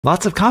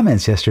Lots of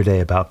comments yesterday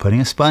about putting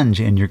a sponge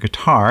in your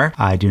guitar.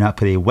 I do not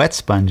put a wet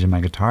sponge in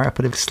my guitar. I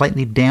put a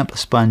slightly damp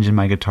sponge in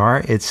my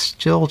guitar. It's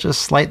still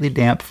just slightly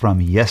damp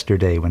from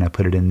yesterday when I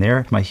put it in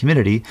there. My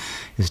humidity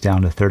is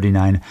down to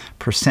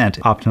 39%.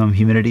 Optimum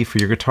humidity for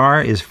your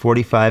guitar is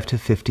 45 to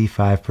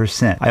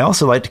 55%. I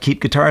also like to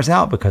keep guitars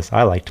out because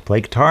I like to play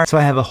guitar. So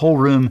I have a whole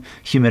room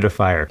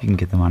humidifier. You can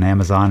get them on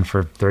Amazon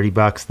for 30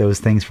 bucks, those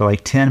things for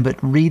like 10,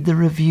 but read the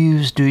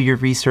reviews, do your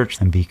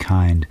research, and be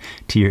kind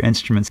to your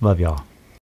instruments. Love y'all.